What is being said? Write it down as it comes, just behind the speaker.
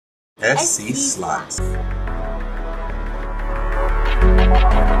SC Slots.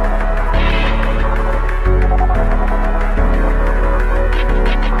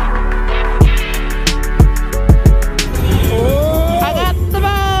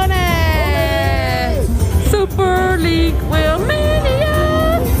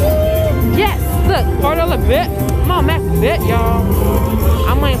 $4 bet. Come on, max bet, y'all.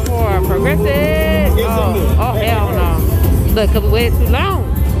 I'm waiting for a progressive. Oh, hell no. Look, cause we waited too long.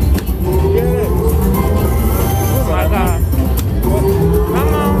 Oh my God.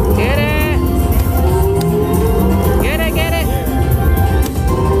 Come on, get it. Get it, get it.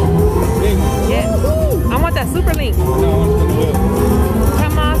 Yeah. I want that super link.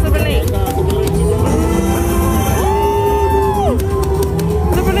 Come on, super link.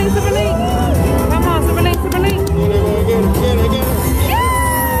 Super link, super link. Come on, super link, super link.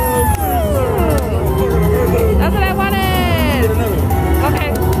 That's what I wanted.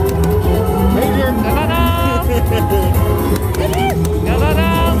 Okay. Go, go, go. Go, go, go.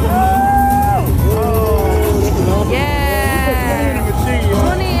 Yeah.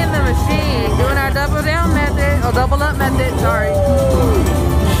 20 in the machine. Doing our double down method. Or double up method, sorry.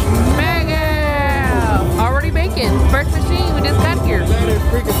 Mega. Already baking. First machine, we just got here. That is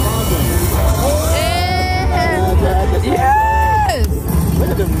freaking awesome. Yes! Look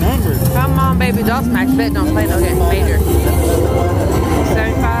at them numbers. Come on, baby. Y'all smash bet. Don't play no game. Major.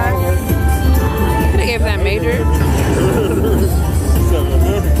 75. Could have gave that major.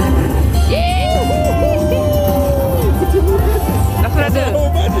 Yeah! That's what I do.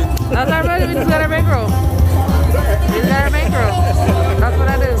 That's our budget. We just got our bankroll. We just got our bankroll. That's what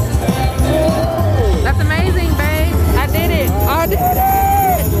I do. That's amazing, babe. I did it. I did it.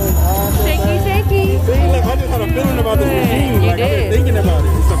 Shaky, shaky. See, look, I just had a feeling about this machine. You like, did. I've been thinking about it.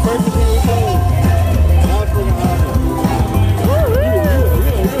 It's the first machine we sold. That's freaking awesome.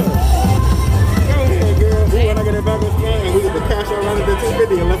 Go ahead, girl. See, when I get it back on scan, and we get the cash out under the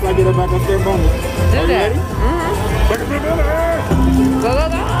 250 unless I get it back on scan bonus. Do Are you that. ready? Back on scan bonus. Go, go,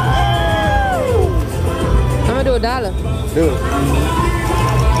 go. I'm gonna do $1. Do it.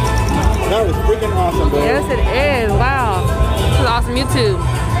 That was freaking awesome, bro. Yes, it is. Wow. This is awesome YouTube.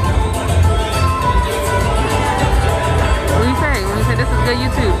 What do you say? When you say this is good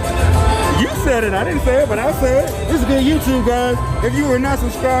YouTube? You said it. I didn't say it, but I said it. This is good YouTube, guys. If you are not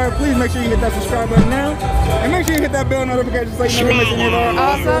subscribed, please make sure you hit that subscribe button now. And make sure you hit that bell notification so you never miss any of our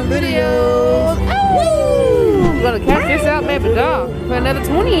Awesome videos. Woo! We're gonna catch this out, baby dog. Put another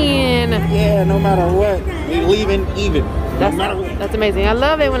 20 in. Yeah, no matter what, we leaving even. That's amazing. I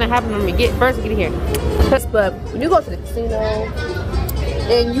love it when it happens when we get here. But when you go to the casino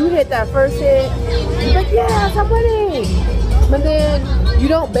and you hit that first hit, you're like, yes, I'm winning. But then you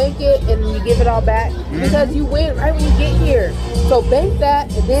don't bank it and you give it all back because you win right when you get here. So bank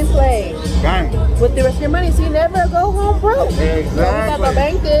that and then play. Bang. With the rest of your money so you never go home broke. Exactly. So we got to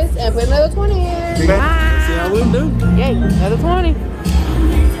bank this and put another 20 in. See how we do? Yay, another 20.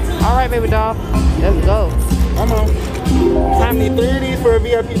 All right, baby doll. Let's go. Come on. I need 3 of these for a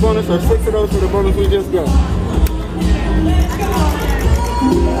VIP bonus or 6 of those for the bonus we just got.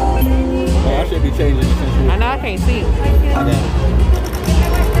 Oh, I should be changing it since you. I know I can't see. I got it.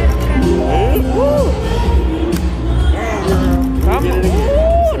 Woo! Come on.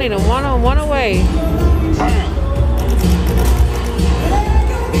 Ooh, need a one away.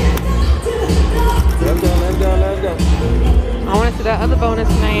 Let's go, let's go, let's go. I want to see that other bonus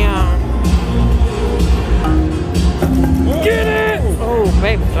now. Get it! Oh,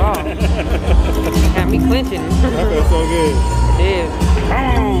 baby dog. Got me clinching. That feels so good. It is.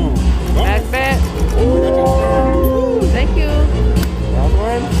 Max bet. Ooh, thank you. Last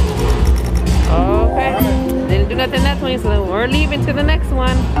one. Okay. Didn't do nothing that 20, so then we're leaving to the next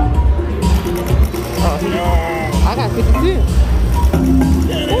one. Oh, I got 52.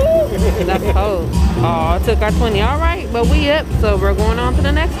 Ooh, that's cold. Oh, I took our 20. All right, but we up, so we're going on to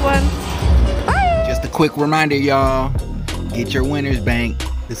the next one. Bye. Just a quick reminder, y'all. Get your winner's bank.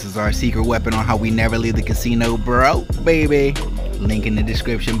 This is our secret weapon on how we never leave the casino broke, baby. Link in the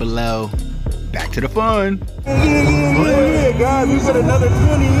description below. Back to the fun. Yeah, guys, we put another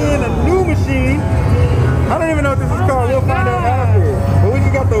 20 in, a new machine. I don't even know what this is called. We'll find out after. But we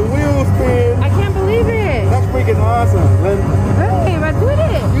just got the wheel spin. I can't believe it. That's freaking awesome. Babe, I did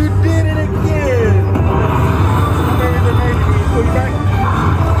it. You did it again. That is amazing. Can you pull it back?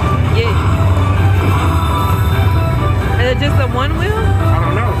 Yeah. Is it just a one wheel? I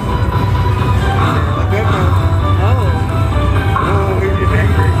don't know. Okay, man. Oh. Oh, here's your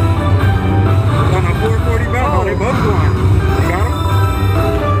angry. On a 440 belt. Oh, they both going. You got them?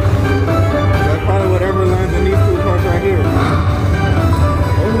 That's probably whatever lands in these two parts right here.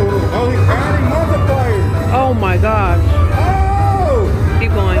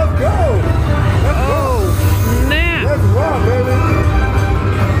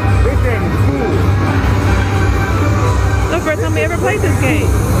 the first time we ever played this game.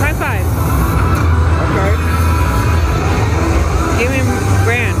 High five. Okay. Give him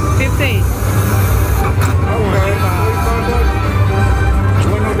grand. 15. Okay.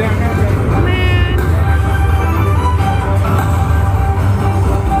 Wasn't no damn handbag. Man.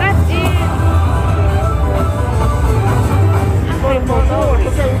 That's it.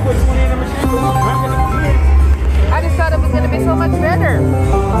 Okay, we put 20 in the machine. I just thought it was going to be so much better. I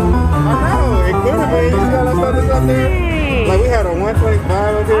know, it could have been. You see all that stuff that's up there? Dang. Like we had a 125 up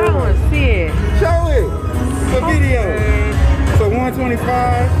I there. don't want to see it. Show it. It's a video. So 125.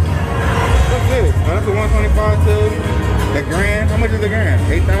 What's this? Oh, that's a 125 too. The grand. How much is the grand?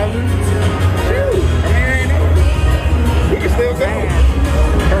 8,000? Shoot. I mean, ain't no. We can still go.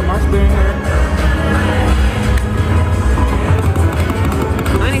 Hurt my spoon here.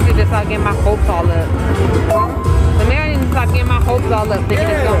 I need to just start getting my hopes all up. So maybe I need to start getting my hopes all up, thinking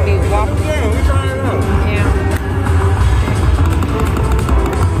it's gonna be waffle. Yeah, we trying it out. Yeah.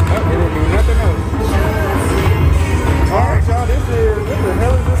 It didn't do nothing else. Alright, y'all, this is, what the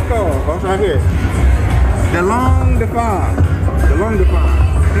hell is this called? Oh, it's right here. The Long Define. The Long Define.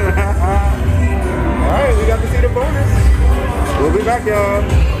 Alright, we got to see the bonus. We'll be back, y'all.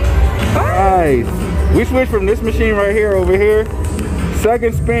 Alright. We switched from this machine right here over here.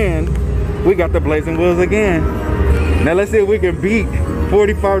 Second spin, we got the Blazing Wheels again. Now let's see if we can beat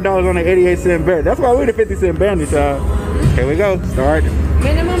 $45 on the 88-cent bet. That's why we're the 50-cent bandit, y'all. Here we go. Start.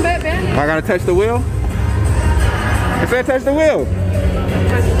 Minimum bet bandit. I gotta touch the wheel. It said touch the wheel.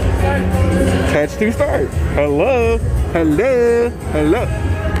 Touch to start. Hello. Hello. Hello.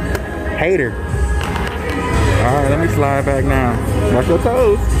 Hater. Alright, let me slide back now. Watch your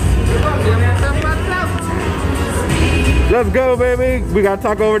toes. Let's go, baby. We gotta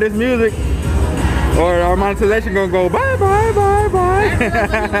talk over this music, or our monetization gonna go bye, bye, bye, bye.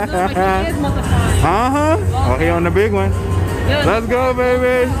 Oh, he on the big one. Let's go,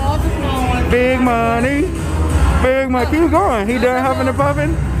 baby. Big money. Big money. Keep going. He done huffing and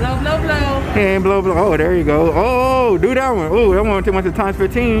puffing. Blow, blow, blow. He ain't blow, blow. Oh, there you go. Oh, do that one. Oh, that one too much of times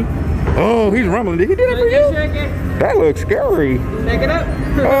 15. Oh, he's rumbling. Did he do that for you? That looks scary. Take it up.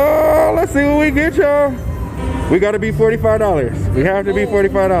 Oh, let's see what we get, y'all. We gotta be $45. We have to be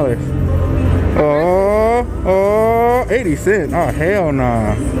 $45. Oh, 80 cents. Oh, hell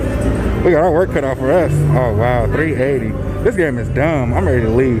nah. We got our work cut out for us. Oh, wow, 380. This game is dumb. I'm ready to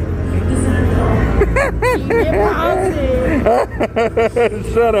leave.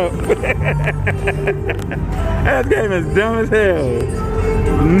 Shut up. That game is dumb as hell.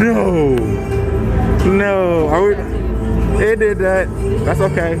 No. No. Are we? It did that. That's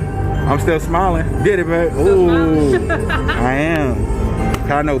okay. I'm still smiling. Get it, man. Ooh. I am.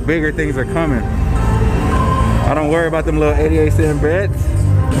 Cause I know bigger things are coming. I don't worry about them little 88-cent bets.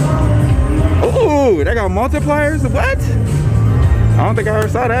 Ooh, they got multipliers? What? I don't think I ever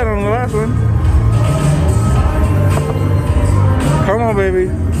saw that on the last one. Come on, baby.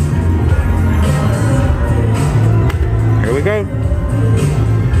 Here we go.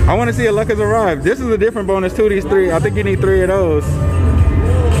 I want to see a luck has arrived. This is a different bonus too, these three. I think you need 3 of those.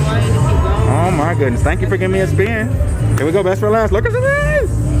 Oh my goodness. Thank you for giving me a spin. Here we go, best for last. Look at this.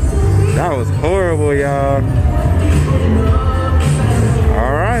 That was horrible, y'all.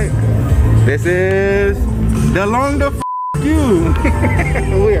 All right. This is the long the f you.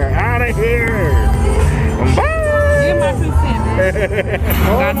 We are out of here. Bye. Give my 2 cents, man.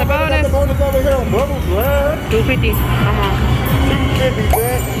 Got the bonus. The bonus over here on Bubbles, man. 250. Come on. 250,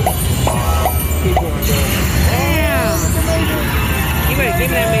 man. Keep going, girl. Damn. You better give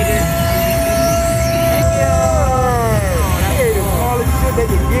me that major. They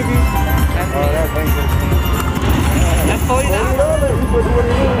can give you. That's That's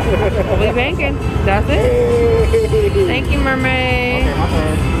 $40. We banking. That's it. Thank you, mermaid. Okay, my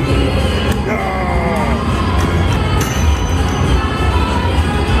turn.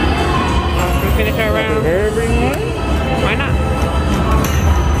 We finish our round. Everyone? Why not?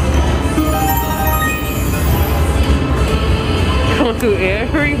 Come to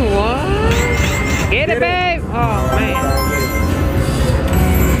everyone. Get it, babe. Oh, man.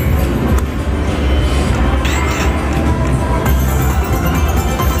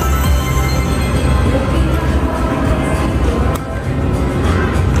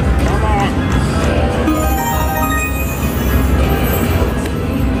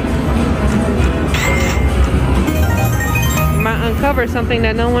 Uncover something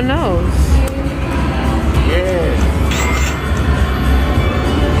that no one knows. Yeah.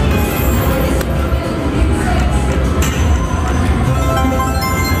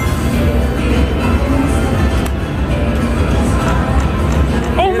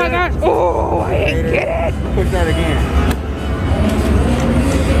 Oh my gosh! Oh, I didn't get it. Push that again.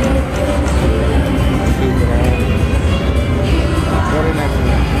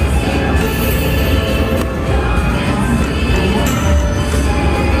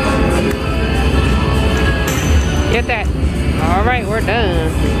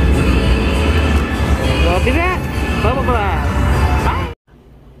 fun. We'll be back. Blah, blah, blah. Bye.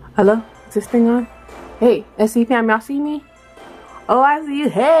 Hello? Is this thing on? Hey, SC fam, y'all see me? Oh, I see you.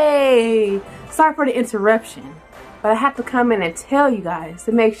 Hey! Sorry for the interruption, but I have to come in and tell you guys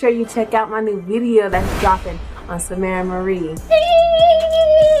to make sure you check out my new video that's dropping on San Manuel.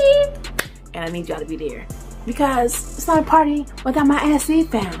 And I need y'all to be there because it's not a party without my SC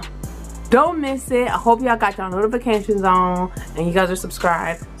fam. Don't miss it. I hope y'all got y'all notifications on and you guys are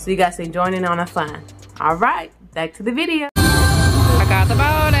subscribed so you guys can join in on the fun. All right, back to the video. I got the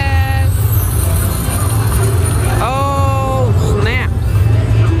bonus. Oh, snap.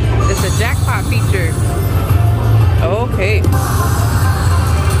 It's a jackpot feature. Okay.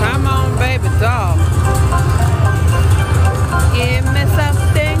 Come on, baby doll. Give me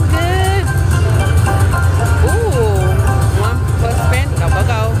something good. Ooh. One plus spin. Go, go,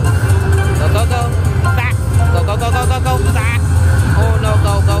 go. Go, go, go. Back. Go, go, go, go, go, go. Back. Oh, no.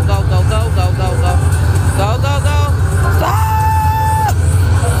 Go, go, go, go, go, go, go, go. Go, go, go. Stop!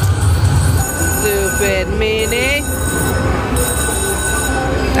 Stupid mini.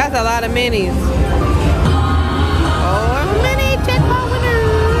 That's a lot of minis. Oh, a mini jackpot winner.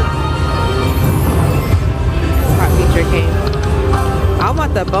 Hot feature came. I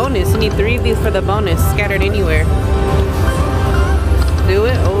want the bonus. You need 3 of these for the bonus. Scattered anywhere. Do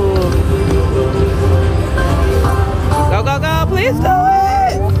it. Oh. Go, go, go. Please do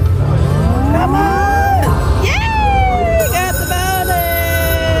it. Come on. Yay! Got the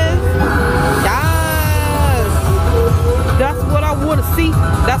bonus. Yes. That's what I want to see.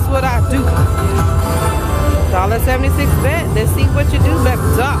 That's what I do. $1.76 bet. Let's see what you do, baby.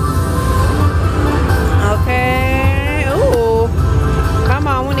 Okay. Ooh. Come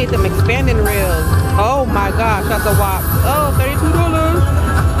on, we need them expanding reels. Oh my gosh, that's a whop. Oh, $32.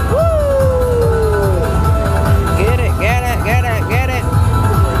 Woo! Get it, get it, get it, get it.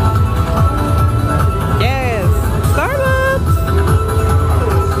 Yes. Starbucks.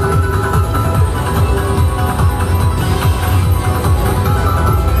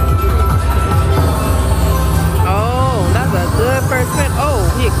 Oh, that's a good first spin. Oh,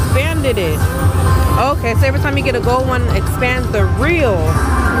 he expanded it. Okay, so every time you get a gold one, expands the reel.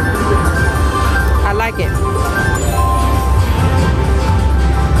 I like it.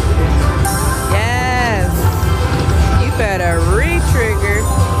 Yes. You better re-trigger.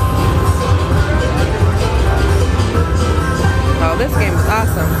 Oh, this game is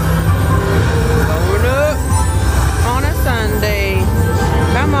awesome. Going up on a Sunday.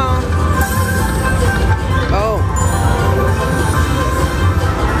 Come on. Oh.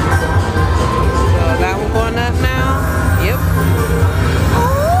 That one going up now. Yep.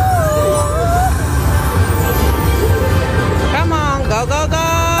 Come on, go, go, go.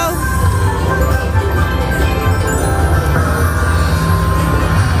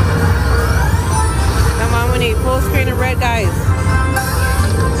 Come on, we need full screen of red, guys.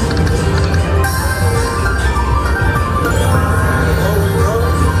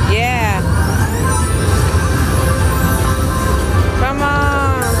 Yeah. Come on.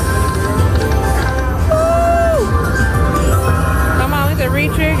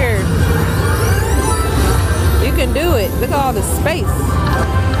 Re-trigger. You can do it. Look at all the space.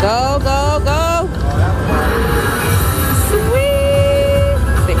 Go, go, go. Sweet.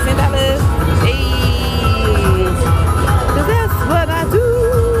 $16. Hey. Cause that's what I do,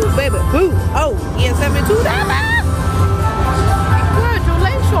 baby. Boo. Oh, yeah, $72.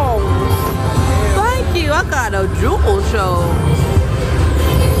 Congratulations. Thank you. I got a jewel show.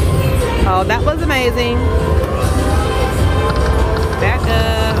 Oh, that was amazing. Back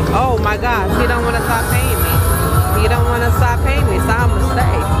up. Oh my gosh, he don't want to stop paying me. He don't want to stop paying me, so I'm gonna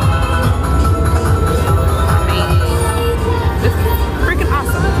stay. I mean, this is freaking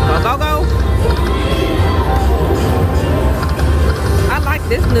awesome. Go, go, go. I like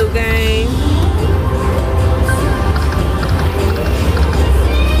this new game.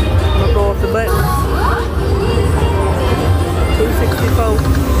 I'm gonna go off the button.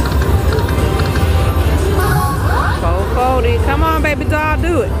 264. 440. Come on, baby doll,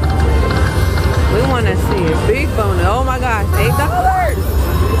 do it. We want to see a big bonus. Oh my gosh, $8.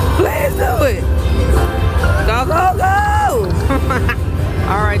 Please do it. Go, go, go.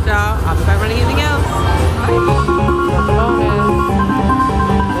 All right, y'all. I'll be back running anything else. Bonus.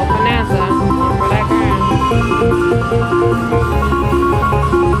 Bonanza. For that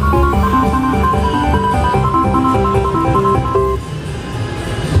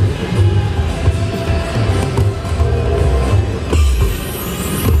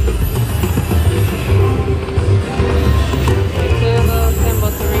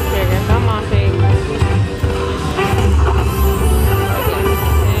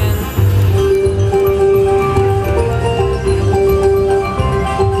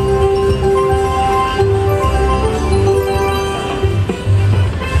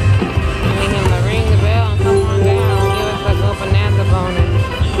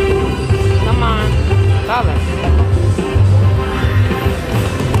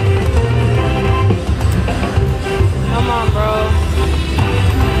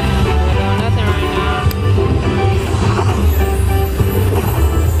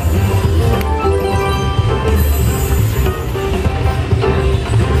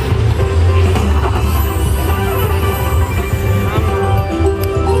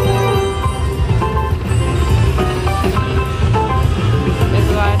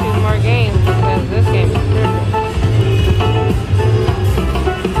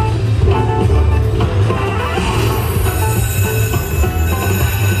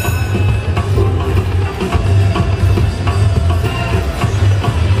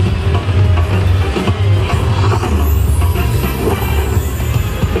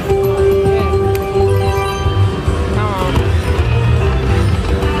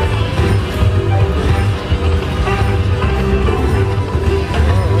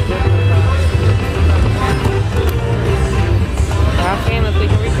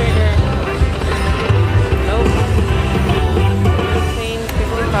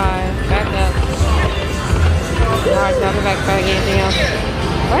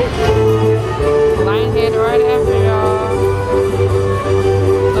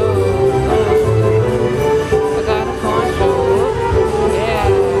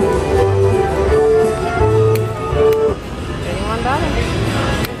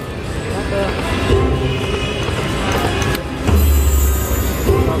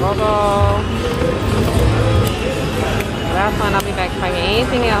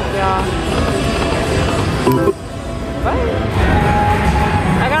anything else, y'all. What?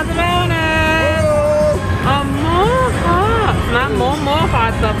 I got the bonus. More hearts. Not more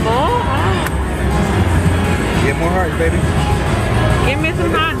hearts, but more hearts. Get more hearts, baby. Give me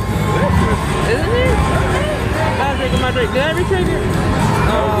some hearts. Isn't it? I'll take my drink. Did I retrieve it?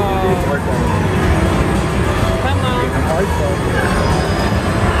 Oh. Come on.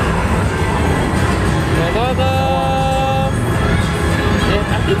 Go.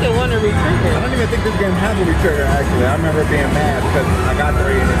 I think they want to retrigger. I don't even think this game has a retrigger, actually. I remember being mad because I got 3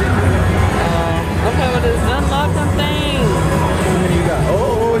 and it didn't do it. Okay, well, just unlock some things. How many you got?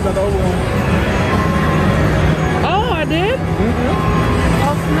 Oh, you got the over one. Oh, I did? Mm-hmm.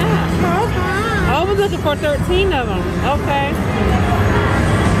 Oh, snap. I was looking for 13 of them. Okay.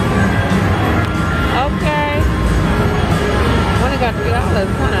 Okay. Only got $3.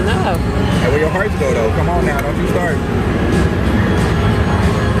 Kind of enough. Hey, where your hearts go, though? Come on now. Don't you start.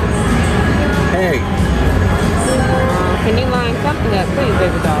 Hey. Can you line something up, please,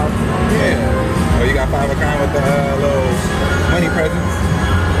 baby doll? Yeah. Oh, you got 5 of kind with the little money presents.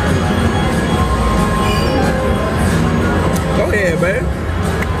 Go ahead, babe.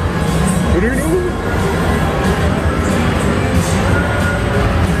 What do you do?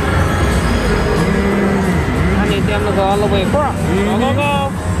 I need them to go all the way across.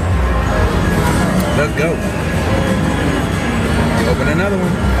 Go. Let's go. Open another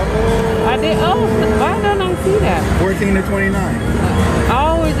one. Oh. I did. Oh, why don't I see that? 14 to 29. I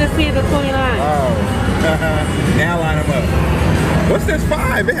always just see the 29. Oh. Now line them up. What's this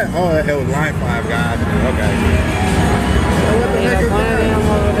 5? Oh, it was line 5, guys. Okay. What the heck is One of that? them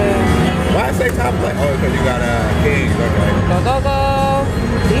over there. Why I say top play? Oh, because you got kings. Okay. Go.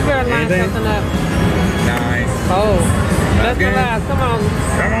 You better line Anything? something up. Nice. Oh. That's the game? last. Come on.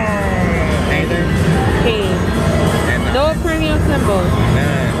 Come on. Anything? King. And No premium symbols.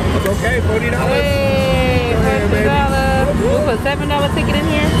 none. It's okay. $40. Hey, Go ahead, baby. $40. We'll put $7 ticket in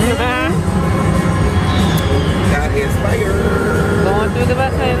here. That is fire. Going through the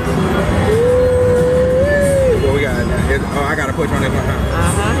button. What we got? Oh, I gotta push on this one.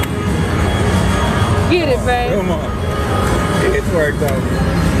 Get it, babe. Come on. It's worked though.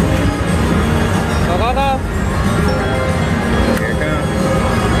 Go. Here it comes.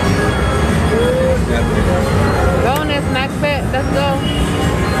 Bonus, max bet. Let's go.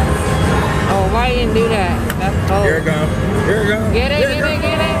 Oh, why you didn't do that? That's cold. Here it comes. Here it goes. Get it. You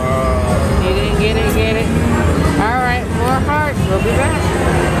didn't get it. Alright, more hearts. We'll be back.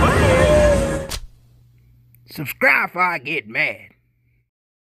 Subscribe before I get mad.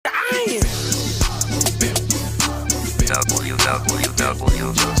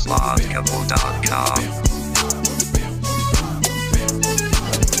 www.slogcable.com